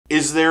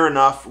Is there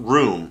enough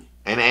room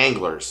and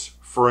anglers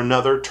for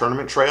another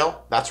tournament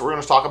trail? That's what we're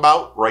going to talk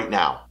about right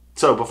now.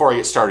 So before I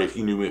get started, if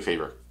you do me a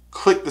favor,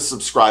 click the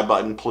subscribe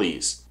button,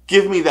 please.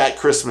 Give me that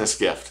Christmas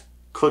gift.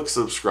 Click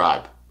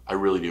subscribe. I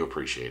really do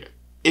appreciate it.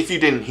 If you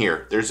didn't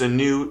hear, there's a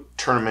new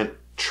tournament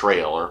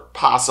trail or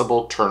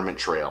possible tournament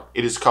trail.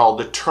 It is called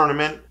the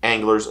Tournament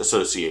Anglers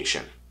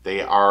Association. They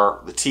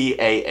are the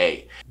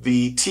TAA.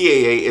 The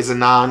TAA is a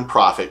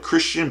non-profit,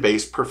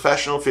 Christian-based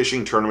professional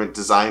fishing tournament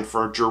designed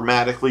for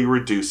dramatically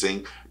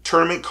reducing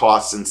tournament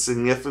costs and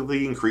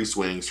significantly increased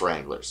winnings for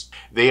anglers.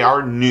 They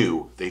are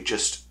new. They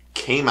just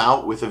came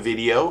out with a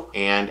video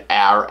and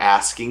are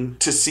asking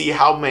to see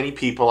how many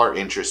people are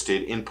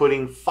interested in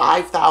putting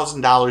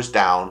 $5,000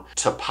 down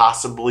to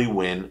possibly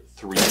win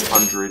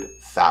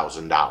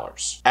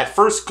 $300,000. At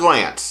first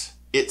glance,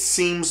 it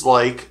seems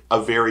like a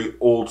very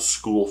old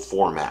school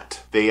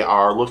format. They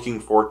are looking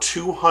for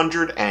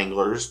 200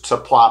 anglers to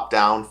plop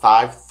down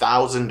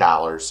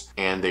 $5,000,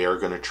 and they are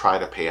going to try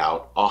to pay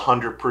out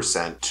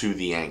 100% to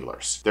the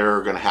anglers.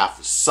 They're going to have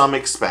some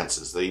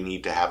expenses. They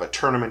need to have a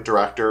tournament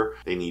director,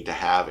 they need to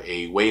have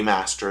a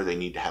weighmaster, they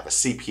need to have a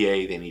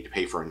CPA, they need to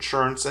pay for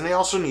insurance, and they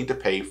also need to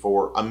pay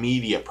for a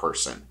media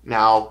person.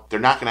 Now, they're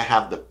not going to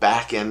have the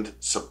back end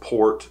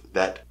support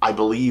that I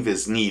believe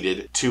is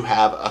needed to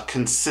have a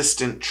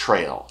consistent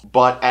trail.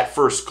 But at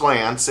first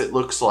glance, it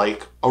looks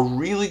like a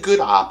really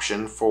good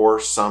option for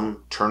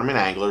some tournament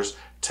anglers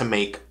to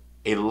make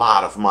a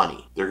lot of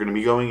money. They're going to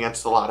be going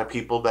against a lot of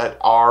people that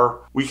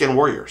are weekend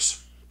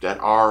warriors, that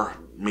are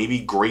maybe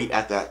great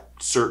at that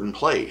certain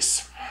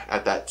place,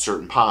 at that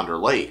certain pond or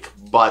lake.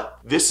 But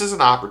this is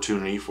an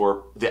opportunity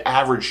for the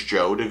average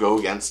Joe to go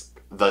against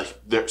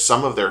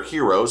some of their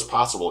heroes,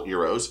 possible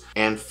heroes,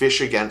 and fish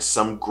against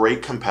some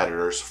great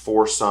competitors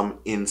for some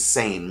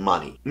insane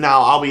money.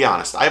 Now, I'll be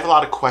honest, I have a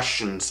lot of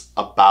questions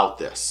about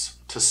this.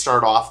 To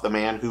start off, the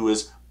man who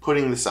is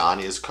putting this on,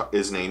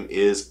 his name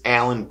is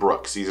Alan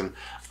Brooks. He's an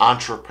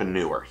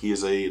entrepreneur.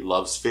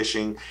 Loves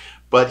fishing,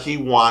 but he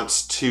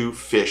wants to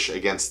fish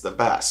against the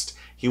best.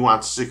 He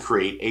wants to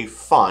create a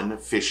fun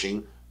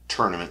fishing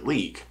tournament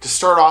league. To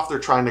start off, they're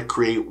trying to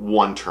create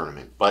one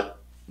tournament, but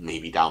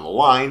maybe down the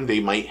line, they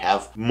might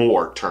have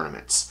more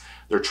tournaments.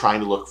 They're trying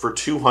to look for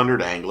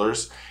 200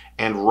 anglers,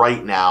 and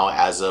right now,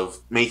 as of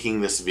making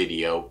this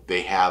video,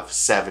 they have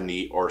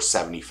 70 or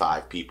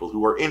 75 people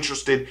who are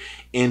interested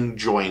in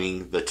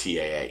joining the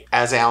TAA.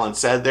 As Alan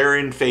said, they're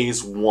in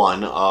phase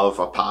 1 of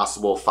a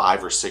possible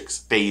 5 or 6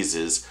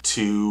 phases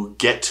to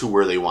get to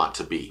where they want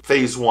to be.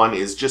 Phase 1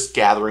 is just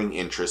gathering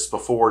interest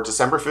before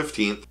December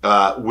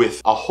 15th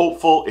with a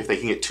hopeful, if they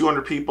can get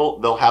 200 people,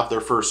 they'll have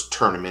their first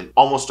tournament,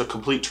 almost a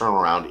complete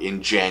turnaround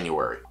in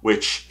January,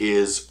 which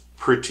is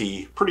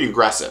pretty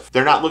aggressive.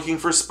 They're not looking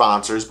for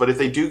sponsors, but if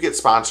they do get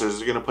sponsors,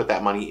 they're going to put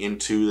that money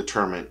into the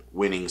tournament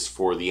winnings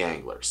for the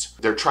anglers.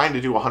 They're trying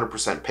to do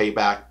 100%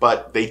 payback,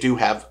 but they do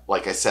have,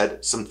 like I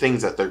said, some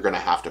things that they're going to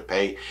have to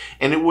pay.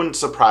 And it wouldn't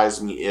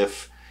surprise me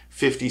if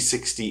 $50,000,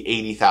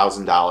 $60,000,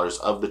 $80,000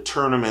 of the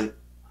tournament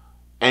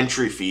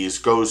entry fees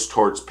goes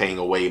towards paying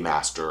a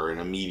weighmaster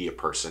and a media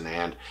person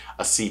and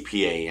a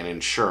CPA and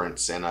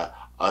insurance and a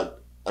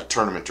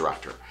tournament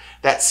director.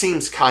 That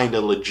seems kind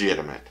of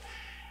legitimate.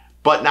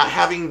 But not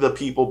having the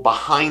people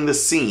behind the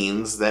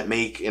scenes that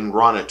make and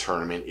run a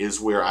tournament is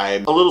where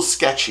I'm a little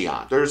sketchy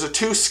on. There's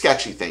two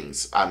sketchy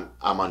things I'm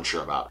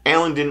unsure about.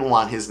 Alan didn't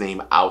want his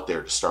name out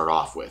there to start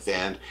off with.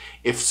 And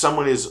if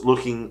someone is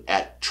looking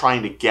at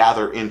trying to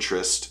gather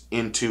interest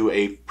into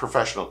a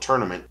professional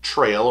tournament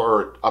trail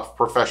or a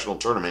professional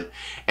tournament,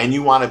 and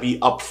you want to be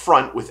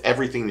upfront with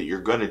everything that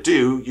you're going to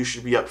do, you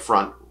should be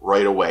upfront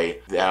right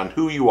away on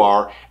who you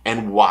are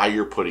and why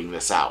you're putting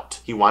this out.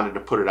 He wanted to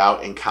put it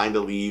out and kind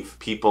of leave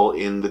people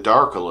in the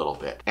dark a little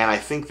bit. And I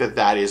think that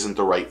that isn't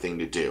the right thing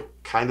to do.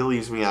 Kind of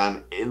leaves me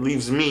and it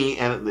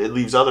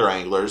leaves other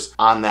anglers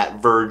on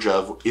that verge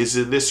of, is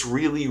this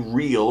really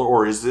real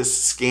or is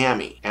this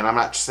scammy? And I'm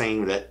not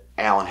saying that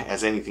Alan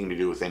has anything to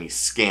do with any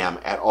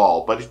scam at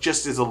all, but it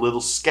just is a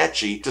little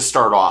sketchy to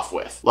start off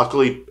with.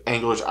 Luckily,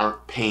 anglers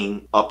aren't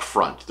paying up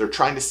front. They're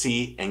trying to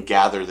see and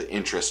gather the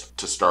interest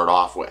to start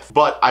off with.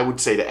 But I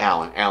would say to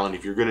Alan,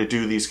 if you're going to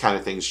do these kind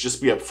of things,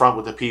 just be upfront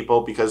with the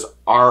people, because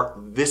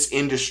this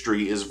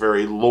industry is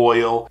very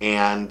loyal,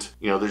 and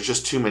there's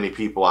just too many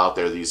people out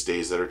there these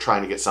days that are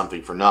trying to get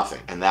something for nothing.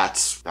 And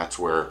that's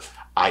where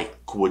I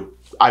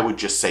would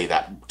just say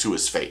that to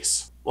his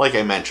face. Like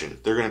I mentioned,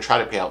 they're going to try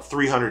to pay out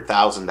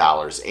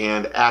 $300,000,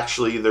 and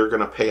actually they're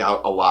going to pay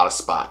out a lot of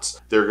spots.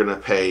 They're going to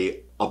pay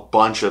a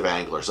bunch of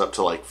anglers up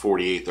to like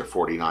 48th or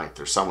 49th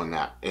or someone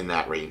in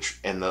that range,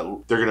 and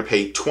they're going to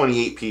pay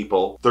 28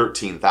 people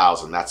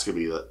 $13,000. That's going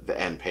to be the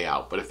end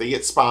payout. But if they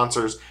get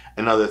sponsors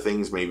and other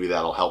things, maybe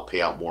that'll help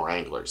pay out more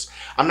anglers.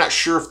 I'm not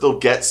sure if they'll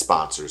get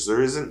sponsors.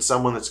 There isn't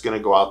someone that's going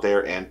to go out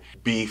there and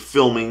be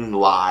filming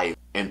live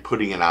and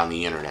putting it on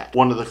the internet.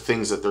 One of the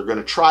things that they're going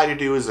to try to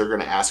do is they're going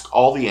to ask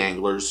all the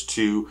anglers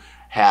to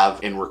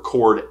have and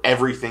record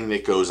everything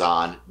that goes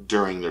on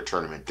during their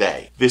tournament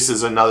day. This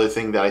is another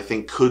thing that I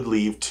think could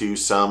lead to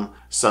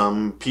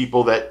some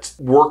people that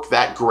work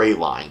that gray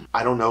line.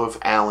 I don't know if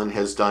Alan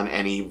has done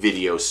any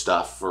video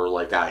stuff for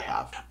like I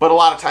have, but a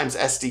lot of times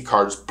SD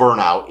cards burn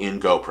out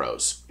in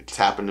GoPros. It's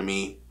happened to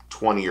me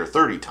 20 or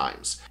 30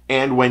 times.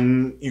 And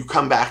when you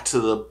come back to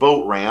the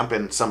boat ramp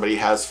and somebody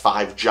has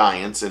 5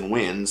 giants and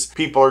wins,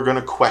 people are going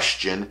to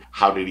question,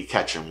 how did he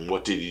catch him?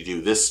 What did he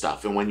do? This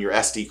stuff. And when your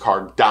SD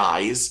card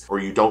dies, or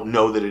you don't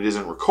know that it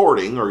isn't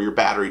recording, or your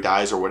battery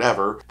dies or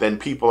whatever, then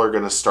people are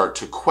going to start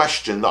to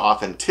question the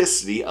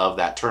authenticity of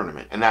that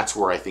tournament. And that's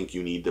where I think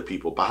you need the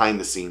people behind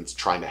the scenes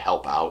trying to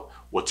help out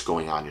what's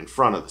going on in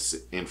front of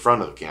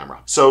the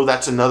camera. So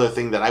that's another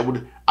thing that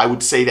I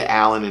would say to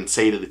Alan and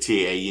say to the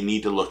TAA, you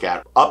need to look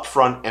at up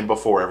front and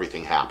before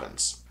everything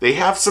happens. They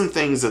have some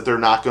things that they're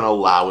not going to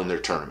allow in their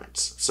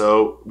tournaments.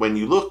 So when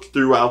you look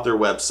throughout their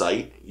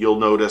website, you'll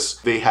notice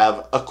they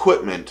have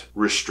equipment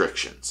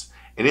restrictions.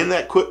 And in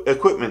that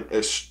equipment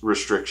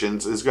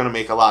restrictions is going to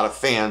make a lot of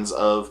fans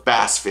of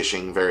bass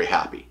fishing very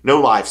happy.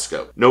 No live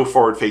scope, no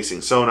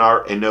forward-facing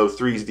sonar, and no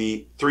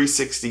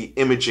 360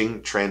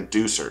 imaging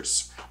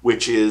transducers,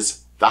 which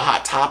is the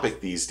hot topic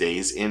these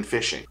days in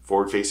fishing.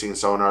 Forward-facing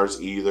sonars,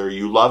 either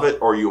you love it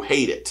or you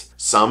hate it.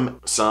 Some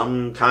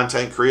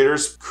content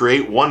creators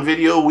create one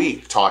video a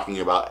week talking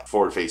about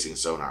forward-facing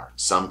sonar.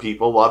 Some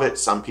people love it,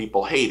 some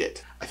people hate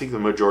it. I think the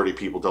majority of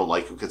people don't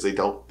like it because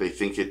they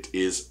think it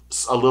is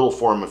a little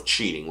form of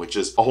cheating, which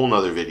is a whole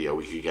nother video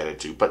we could get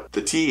into. But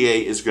the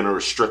TEA is going to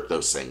restrict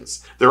those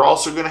things. They're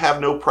also going to have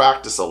no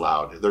practice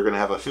allowed. They're going to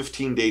have a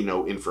 15-day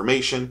no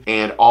information,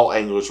 and all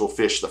anglers will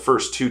fish the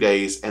first 2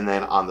 days, and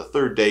then on the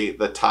 3rd day,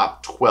 the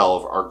top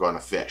 12 are going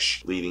to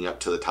fish, leading up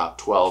to the top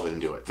 12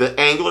 and do it. The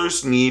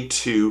anglers need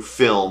to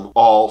film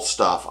all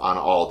stuff on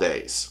all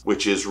days,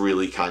 which is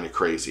really kind of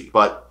crazy.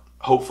 But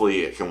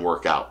hopefully it can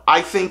work out.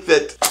 I think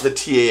that the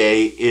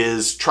TAA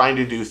is trying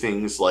to do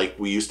things like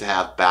we used to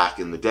have back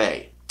in the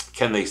day.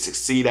 Can they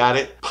succeed at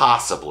it?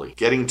 Possibly.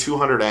 Getting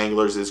 200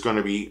 anglers is going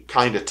to be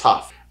kind of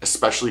tough,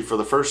 especially for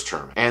the first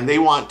tournament. And they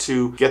want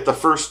to get the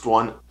first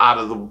one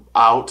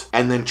out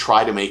and then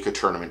try to make a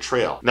tournament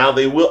trail. Now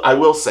I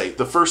will say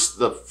the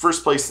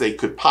first place they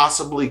could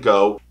possibly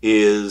go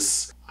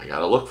is, I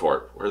gotta look for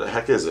it. Where the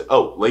heck is it?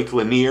 Oh, Lake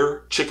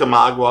Lanier,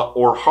 Chickamauga,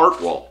 or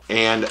Hartwell.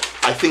 And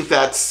I think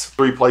that's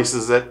 3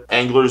 places that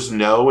anglers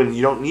know and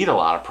you don't need a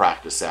lot of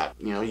practice at.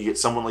 You know, you get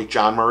someone like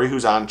John Murray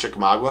who's on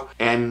Chickamauga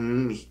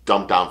and he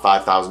dumped down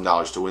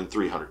 $5,000 to win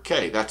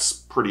 $300K. That's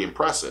pretty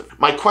impressive.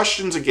 My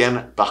questions,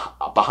 again,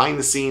 behind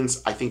the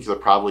scenes, I think there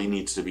probably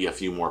needs to be a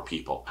few more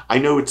people. I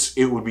know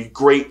it would be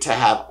great to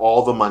have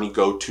all the money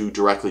go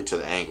directly to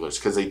the anglers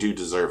because they do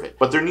deserve it.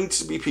 But there needs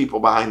to be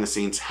people behind the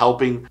scenes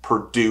helping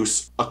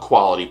produce a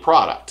quality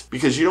product,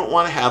 because you don't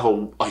want to have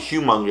a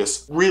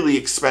humongous, really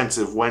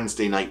expensive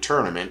Wednesday night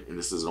tournament, and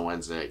this isn't a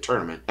Wednesday night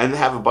tournament, and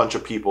have a bunch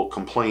of people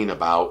complain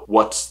about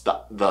what's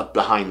the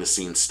behind the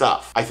scenes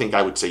stuff. I think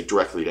I would say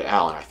directly to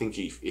Alan, I think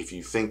if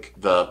you think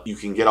you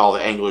can get all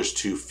the anglers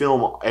to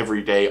film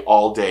every day,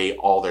 all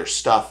their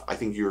stuff, I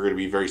think you're going to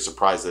be very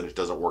surprised that it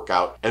doesn't work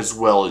out as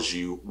well as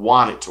you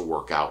want it to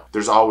work out.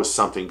 There's always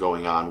something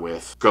going on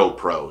with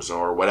GoPros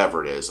or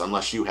whatever it is,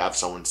 unless you have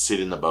someone sit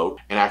in the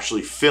boat and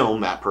actually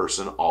film that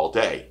person all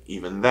day.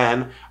 Even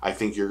then, I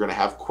think you're going to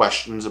have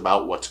questions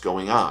about what's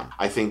going on.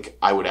 I think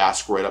I would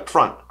ask right up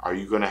front, are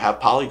you going to have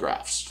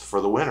polygraphs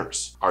for the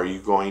winners? Are you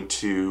going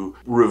to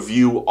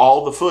review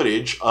all the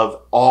footage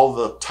of all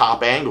the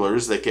top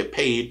anglers that get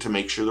paid to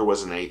make sure there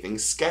wasn't anything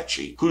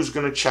sketchy? Who's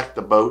going to check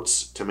the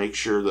boats to make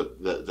sure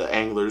that the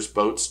anglers'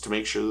 boats to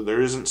make sure that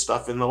there isn't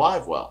stuff in the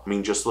live well? I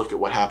mean, just look at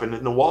what happened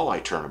in the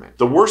walleye tournament.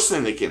 The worst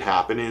thing that can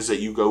happen is that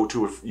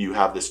you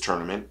have this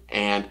tournament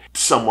and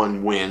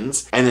someone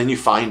wins, and then you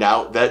find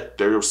out that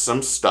there was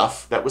some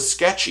stuff that was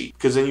sketchy,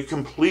 because then you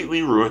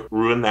completely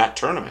ruin that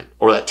tournament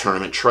or that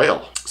tournament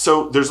trail.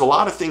 So there's a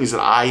lot of things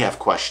that I have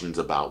questions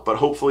about, but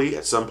hopefully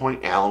at some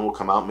point Alan will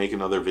come out and make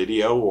another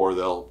video, or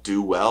they'll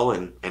do well,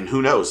 and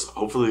who knows,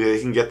 hopefully they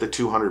can get the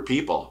 200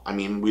 people. I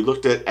mean, we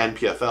looked at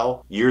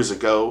NPFL years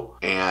ago,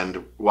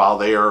 and while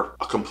they are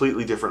a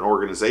completely different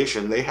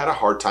organization, they had a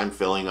hard time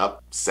filling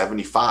up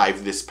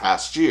 75 this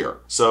past year.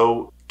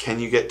 So can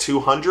you get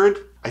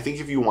 200? I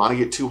think if you want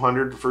to get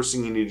 200, the first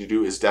thing you need to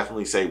do is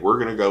definitely say, we're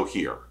going to go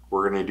here.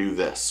 We're going to do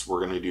this. We're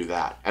going to do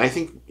that. And I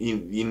think you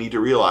need to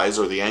realize,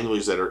 or the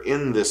anglers that are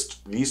in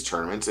these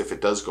tournaments, if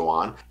it does go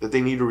on, that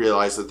they need to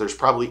realize that there's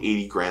probably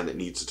 80 grand that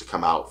needs to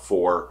come out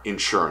for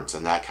insurance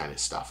and that kind of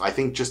stuff. I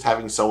think just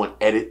having someone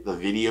edit the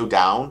video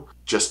down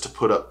just to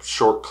put up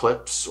short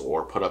clips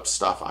or put up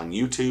stuff on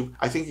YouTube,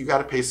 I think you got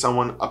to pay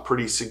someone a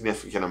pretty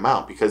significant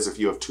amount, because if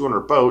you have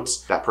 200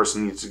 boats, that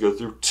person needs to go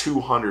through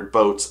 200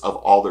 boats of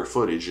all their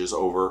footages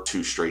over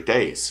 2 straight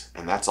days.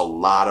 And that's a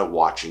lot of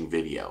watching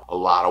video, a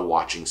lot of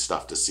watching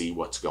stuff to see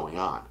what's going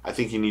on. I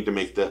think you need to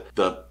make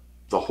the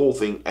the whole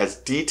thing as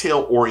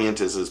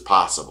detail-oriented as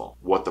possible.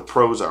 What the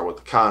pros are, what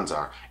the cons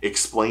are.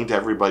 Explain to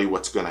everybody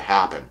what's going to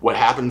happen. What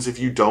happens if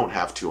you don't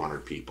have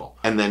 200 people?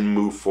 And then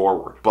move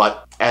forward.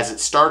 But as it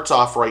starts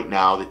off right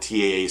now, the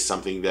TAA is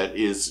something that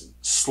is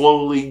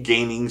slowly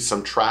gaining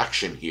some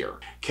traction here.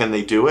 Can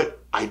they do it?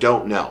 I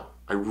don't know.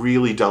 I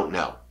really don't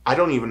know. I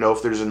don't even know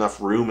if there's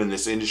enough room in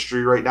this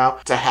industry right now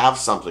to have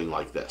something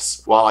like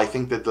this. While I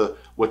think that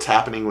what's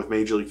happening with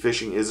Major League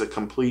Fishing is a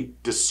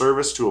complete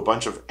disservice to a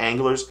bunch of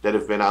anglers that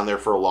have been on there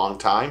for a long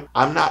time,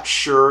 I'm not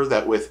sure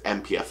that with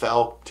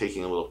MPFL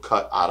taking a little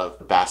cut out of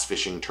the bass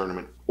fishing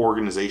tournament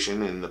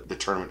organization and the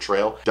tournament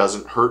trail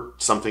doesn't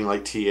hurt something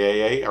like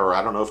TAA, or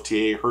I don't know if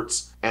TAA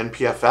hurts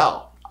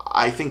NPFL.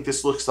 I think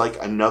this looks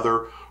like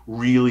another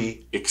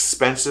really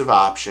expensive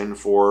option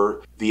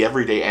for the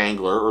everyday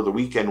angler or the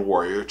weekend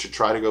warrior to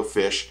try to go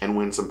fish and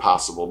win some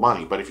possible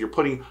money. But if you're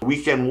putting a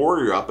weekend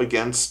warrior up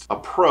against a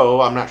pro,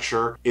 I'm not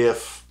sure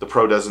if the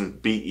pro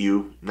doesn't beat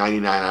you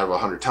 99 out of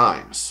 100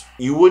 times.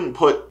 You wouldn't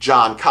put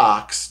John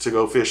Cox to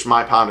go fish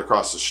my pond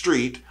across the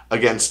street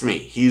against me.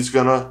 He's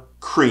gonna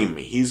cream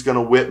me. He's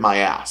gonna whip my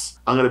ass.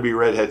 I'm gonna be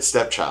redhead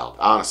stepchild.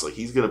 Honestly,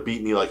 he's gonna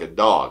beat me like a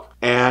dog.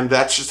 And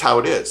that's just how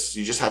it is.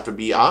 You just have to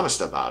be honest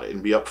about it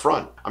and be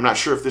upfront. I'm not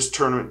sure if this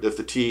tournament, if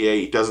the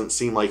TAA doesn't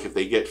seem like if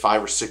they get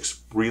 5 or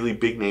 6 really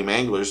big name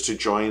anglers to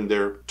join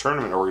their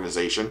tournament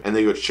organization and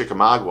they go to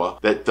Chickamauga,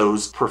 that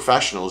those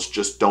professionals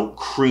just don't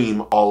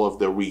cream all of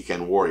their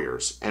weekend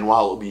warriors. And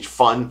while it'll be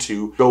fun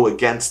to go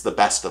against the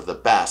best of the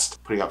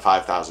best, putting up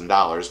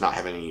 $5,000, not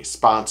having any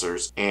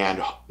sponsors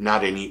and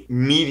not any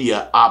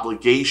media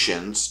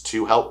obligations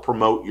to help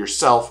promote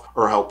yourself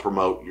or help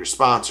promote your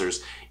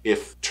sponsors,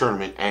 if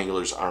tournament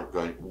anglers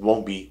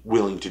won't be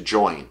willing to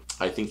join,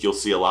 I think you'll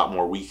see a lot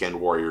more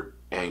weekend warrior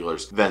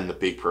anglers than the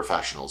big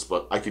professionals.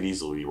 But I could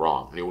easily be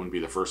wrong, and it wouldn't be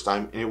the first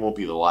time, and it won't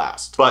be the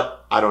last.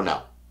 But I don't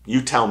know.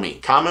 You tell me.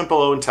 Comment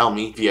below and tell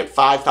me, if you had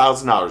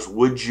 $5,000,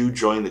 would you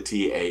join the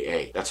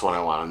TAA? That's what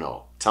I want to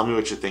know. Tell me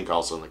what you think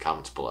also in the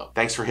comments below.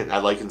 Thanks for hitting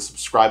that like and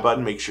subscribe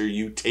button. Make sure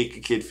you take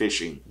a kid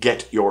fishing.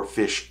 Get your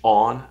fish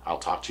on. I'll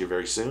talk to you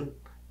very soon.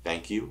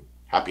 Thank you.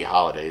 Happy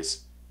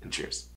holidays, and cheers.